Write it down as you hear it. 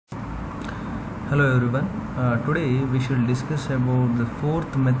Hello everyone. Today we shall discuss about the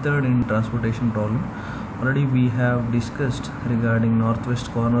fourth method in transportation problem. Already we have discussed regarding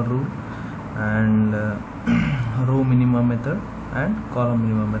northwest corner rule and row minima method and column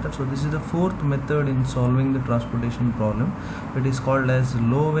minima method. So this is the fourth method in solving the transportation problem. It is called as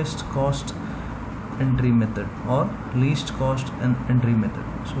lowest cost entry method or least cost entry method.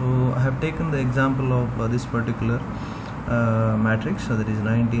 So I have taken the example of this particular matrix, so that is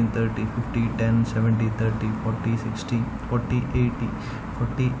 19, 30, 50, 10, 70, 30, 40, 60, 40, 80,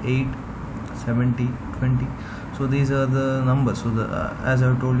 48, 70, 20. So these are the numbers. So as I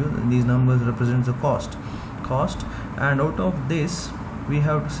have told you, these numbers represent the cost, and out of this we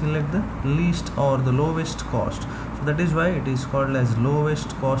have to select the least or the lowest cost. So that is why it is called as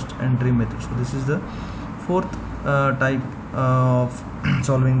lowest cost entry method. So this is the fourth type of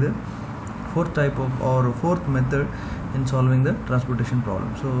solving the fourth method in solving the transportation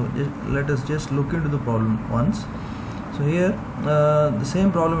problem. So let us just look into the problem once. So here the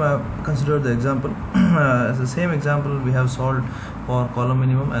same problem I have considered the example as the same example we have solved for column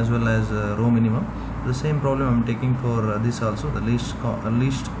minimum as well as row minimum. The same problem I am taking for this also, the least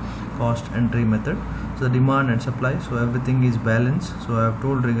cost entry method. So the demand and supply, so everything is balanced. So I have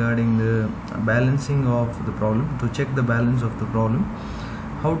told regarding the balancing of the problem, to check the balance of the problem.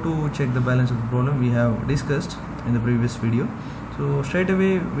 How to check the balance of the problem we have discussed in the previous video. So straight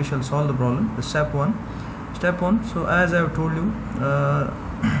away we shall solve the problem. The step one. So as I have told you,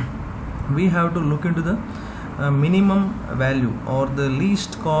 we have to look into the minimum value or the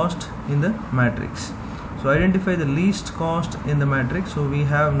least cost in the matrix. So identify the least cost in the matrix. So we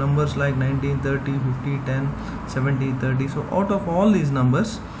have numbers like 19, 30, 50, 10, 70, 30. So out of all these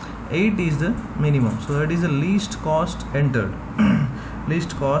numbers, 8 is the minimum. So it is the least cost entered.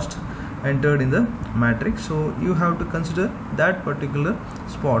 Least cost entered in the matrix. So you have to consider that particular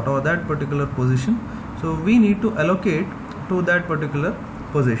spot or that particular position. So we need to allocate to that particular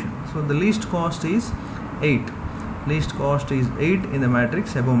position. So the least cost is 8. Least cost is 8 in the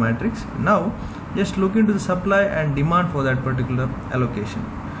matrix, above matrix. Now just look into the supply and demand for that particular allocation,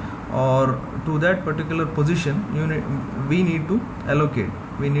 or to that particular position we need to allocate.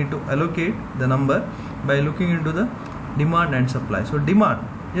 We need to allocate the number by looking into the demand and supply. So demand,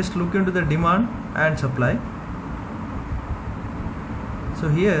 just look into the demand and supply. So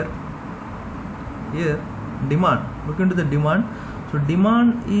here demand, look into the demand. So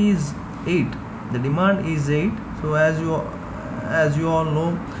demand is 8. The demand is 8. So as you all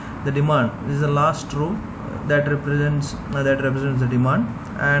know, the demand is the last row that represents the demand,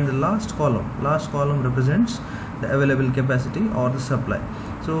 and the last column represents the available capacity or the supply.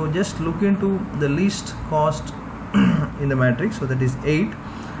 So just look into the least cost in the matrix, so that is 8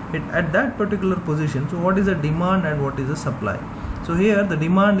 at that particular position. So what is the demand and what is the supply? So here the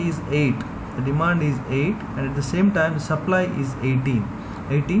demand is 8, and at the same time the supply is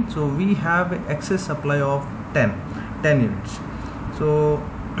 18. So we have an excess supply of 10 units. So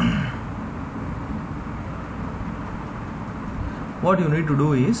what you need to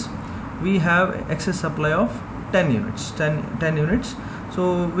do is, we have excess supply of 10 units.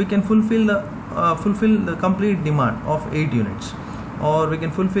 So we can fulfill the complete demand of 8 units, or we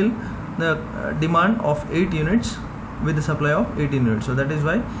can fulfill the demand of 8 units with the supply of 18 units. So that is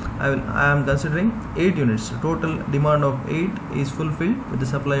why I am considering 8 units. The total demand of 8 is fulfilled with the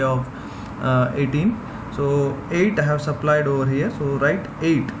supply of 18. So 8 I have supplied over here. So write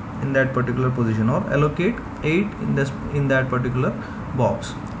 8 in that particular position, or allocate 8 in that particular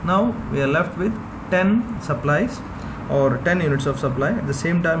box. Now we are left with 10 supplies or 10 units of supply. At the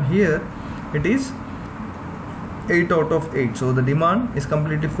same time here it is 8 out of 8. So the demand is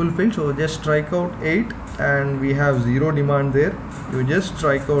completely fulfilled. So just strike out 8, and we have 0 demand there. You just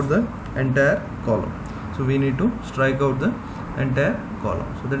strike out the entire column. So we need to strike out the entire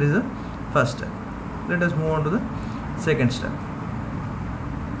column. So that is the first step. Let us move on to the second step.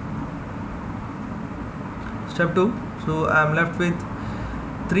 Step 2. So I am left with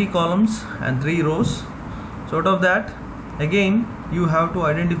 3 columns and 3 rows. So out of that, again you have to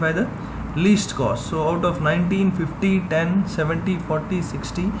identify the least cost. So out of 19, 50, 10, 70, 40,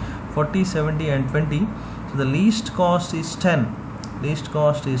 60, 40, 70 and 20, so the least cost is 10.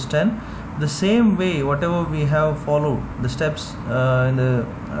 The same way, whatever we have followed the steps in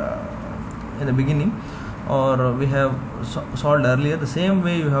the beginning, or we have solved earlier, the same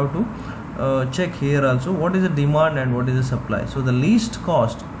way you have to check here also what is the demand and what is the supply. So the least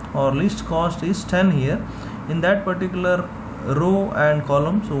cost is 10 here in that particular row and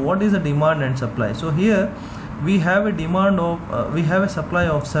column. So what is the demand and supply? So here we have a demand of we have a supply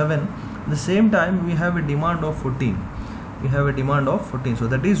of 7. At the same time we have a demand of 14. we have a demand of 14. So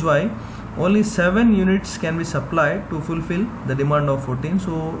that is why only 7 units can be supplied to fulfill the demand of 14.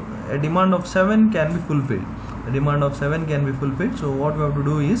 So a demand of 7 can be fulfilled. The demand of 7 can be fulfilled. So what we have to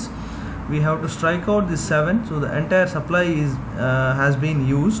do is we have to strike out this 7. So the entire supply is has been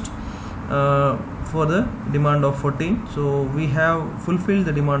used for the demand of 14. So we have fulfilled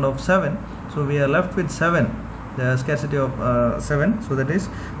the demand of 7. So we are left with 7, the scarcity of 7. So that is,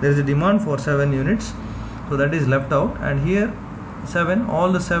 there is a demand for 7 units. So that is left out, and here 7,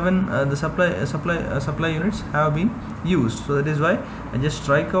 all the 7 the supply units have been used. So that is why I just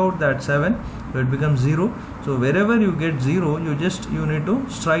strike out that 7, so it becomes 0. So wherever you get 0, you need to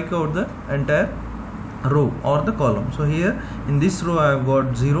strike out the entire row or the column. So here in this row I have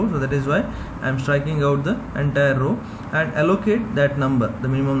got 0, so that is why I am striking out the entire row and allocate that number, the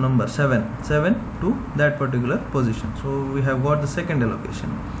minimum number 7 to that particular position. So we have got the second allocation.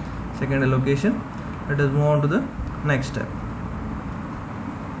 Let us move on to the next step.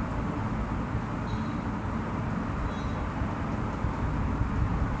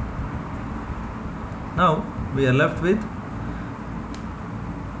 Now we are left with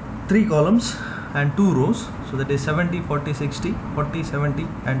 3 columns and 2 rows. So that is 70, 40, 60, 40, 70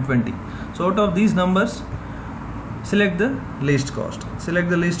 and 20. So out of these numbers, select the least cost.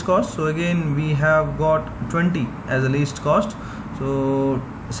 So again we have got 20 as the least cost. So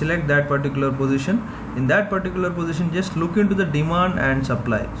select that particular position. In that particular position, just look into the demand and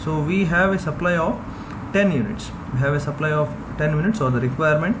supply. So we have a supply of 10 units. Or the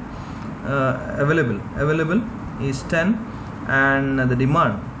requirement available is 10, and the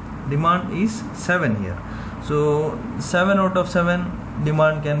demand is 7 here. So 7 out of 7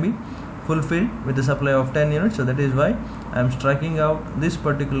 demand can be fulfilled with the supply of 10 units. So that is why I am striking out this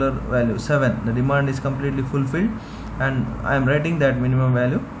particular value 7. The demand is completely fulfilled, and I am writing that minimum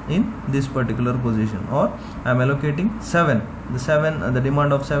value in this particular position, or I am allocating 7. The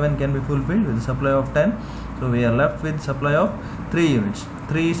demand of 7 can be fulfilled with the supply of 10. So we are left with supply of 3 units.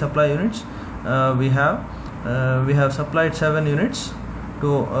 3 supply units. We have supplied 7 units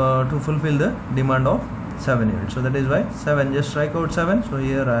to fulfill the demand of 7 units. So that is why 7, just strike out 7. So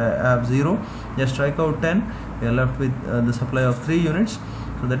here I have 0, just strike out 10. We are left with the supply of 3 units.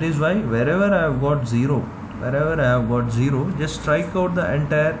 So that is why wherever I have got 0, just strike out the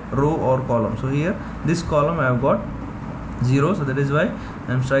entire row or column. So here this column I have got 0, so that is why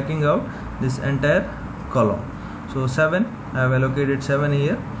I am striking out this entire column. So 7, I have allocated 7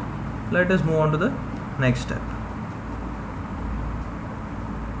 here. Let us move on to the next step.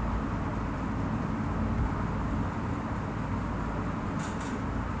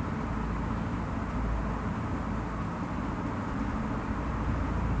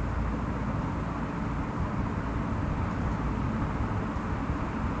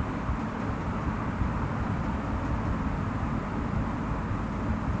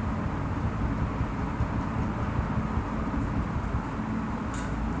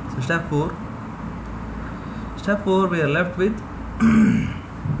 Step 4, we are left with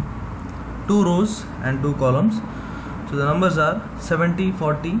 2 rows and 2 columns. So the numbers are 70,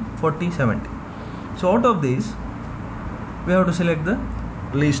 40, 40, 70. So out of these, we have to select the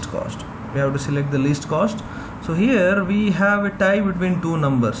least cost. So here we have a tie between 2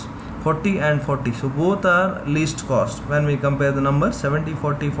 numbers, 40 and 40. So both are least cost. When we compare the numbers 70,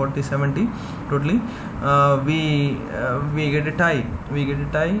 40, 40, 70, totally we get a tie.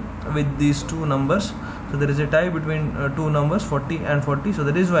 With these 2 numbers. So there is a tie between 2 numbers, 40 and 40. So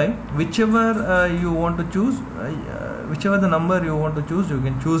that is why whichever you want to choose, whichever the number you want to choose, you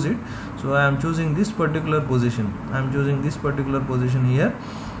can choose it. So I am choosing this particular position. Here.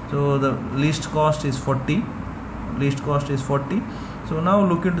 So the least cost is 40. So now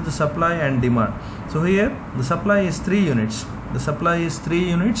look into the supply and demand. So here the supply is 3 units.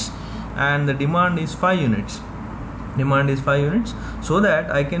 And the demand is 5 units. So that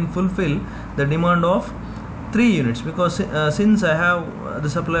I can fulfill the demand of 3 units, because since I have the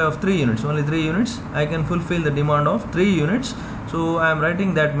supply of 3 units, only 3 units, I can fulfill the demand of 3 units. So I am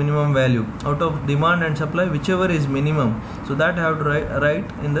writing that minimum value out of demand and supply, whichever is minimum. So that I have to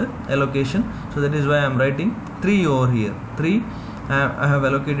write in the allocation. So that is why I am writing 3 over here. 3. I have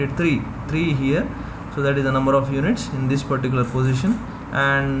allocated 3 here. So that is the number of units in this particular position,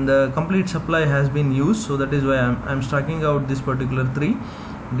 and the complete supply has been used. So that is why I am striking out this particular 3.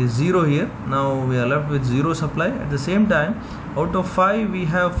 It is 0 here. Now we are left with 0 supply. At the same time, out of 5 we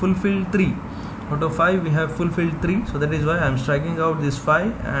have fulfilled 3. So that is why I am striking out this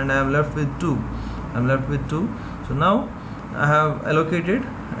 5, and I am left with 2. So now I have allocated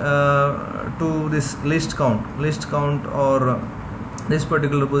to this list count or this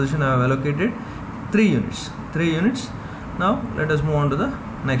particular position. I have allocated 3 units. Now let us move on to the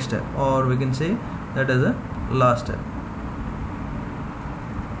next step, or we can say that is the last step.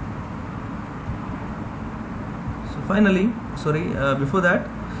 So finally, before that,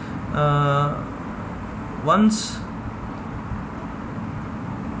 once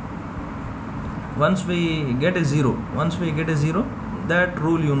we get a zero, that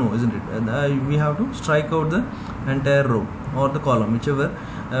rule you know, isn't it? We have to strike out the entire row or the column, whichever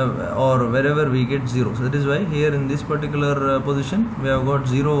or wherever we get zero. So that is why here in this particular position we have got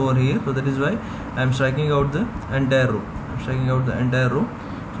zero over here. So that is why I am striking out the entire row.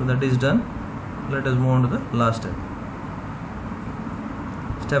 So that is done. Let us move on to the last step.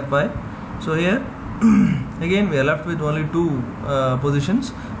 Step 5. So here again we are left with only two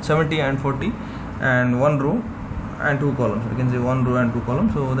positions, 70 and 40, and one row and two columns. We can say one row and two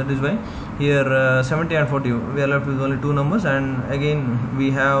columns. So that is why here 70 and 40 we are left with only two numbers, and again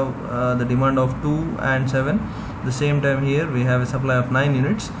we have the demand of 2 and 7. The same time here we have a supply of 9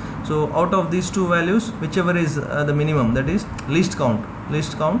 units. So out of these two values, whichever is the minimum, that is least cost.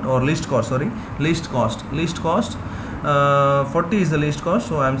 40 is the least cost,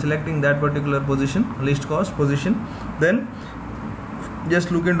 so I am selecting that particular position, least cost position. Then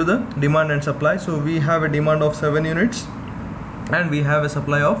just look into the demand and supply. So we have a demand of 7 units and we have a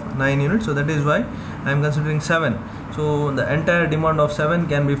supply of 9 units, so that is why I am considering 7. So the entire demand of 7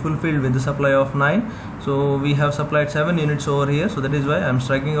 can be fulfilled with the supply of 9. So we have supplied 7 units over here, so that is why I am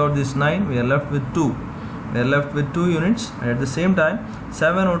striking out this 9. We are left with 2. Units, and at the same time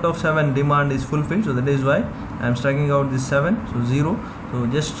 7 out of 7 demand is fulfilled, so that is why I am striking out this 7, so 0. So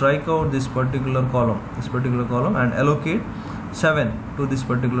just strike out this particular column and allocate 7 to this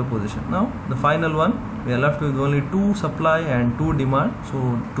particular position. Now the final one, we are left with only 2 supply and 2 demand.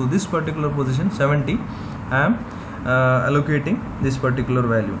 So to this particular position 70, I am allocating this particular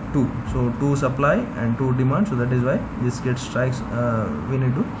value 2. So 2 supply and 2 demand, so that is why this gets strikes. We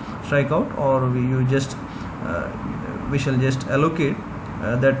need to strike out, or we shall just allocate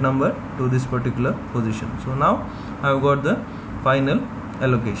that number to this particular position. So now I have got the final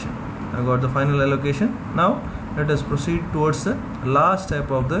allocation. Now let us proceed towards the last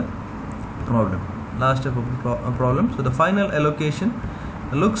step of the problem. So the final allocation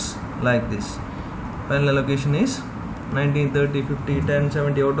looks like this. Final allocation is 19, 30, 50, 10,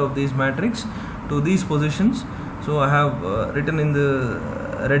 70 out of these matrix to these positions. So I have written in the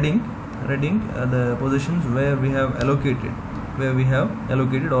reading the positions where we have allocated,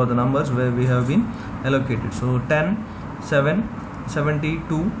 or the numbers where we have been allocated. So 10, 7,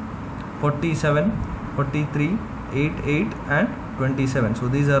 72, 47, 43, 8, and 27. So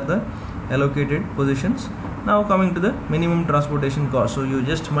these are the allocated positions. Now coming to the minimum transportation cost. So you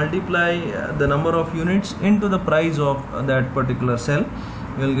just multiply the number of units into the price of that particular cell.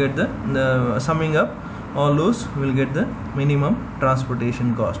 You will get the summing up all those, will get the minimum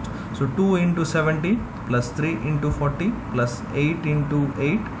transportation cost. So 2 into 70 plus 3 into 40 plus 8 into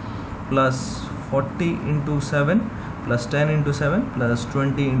 8 plus 40 into 7 plus 10 into 7 plus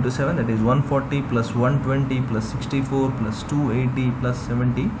 20 into 7, that is 140 plus 120 plus 64 plus 280 plus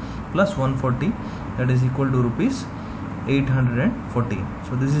 70 plus 140, that is equal to rupees 814.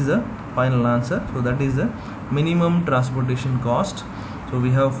 So this is the final answer. So that is the minimum transportation cost. So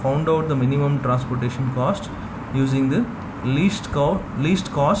we have found out the minimum transportation cost using the least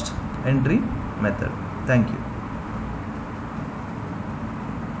cost entry method. Thank you.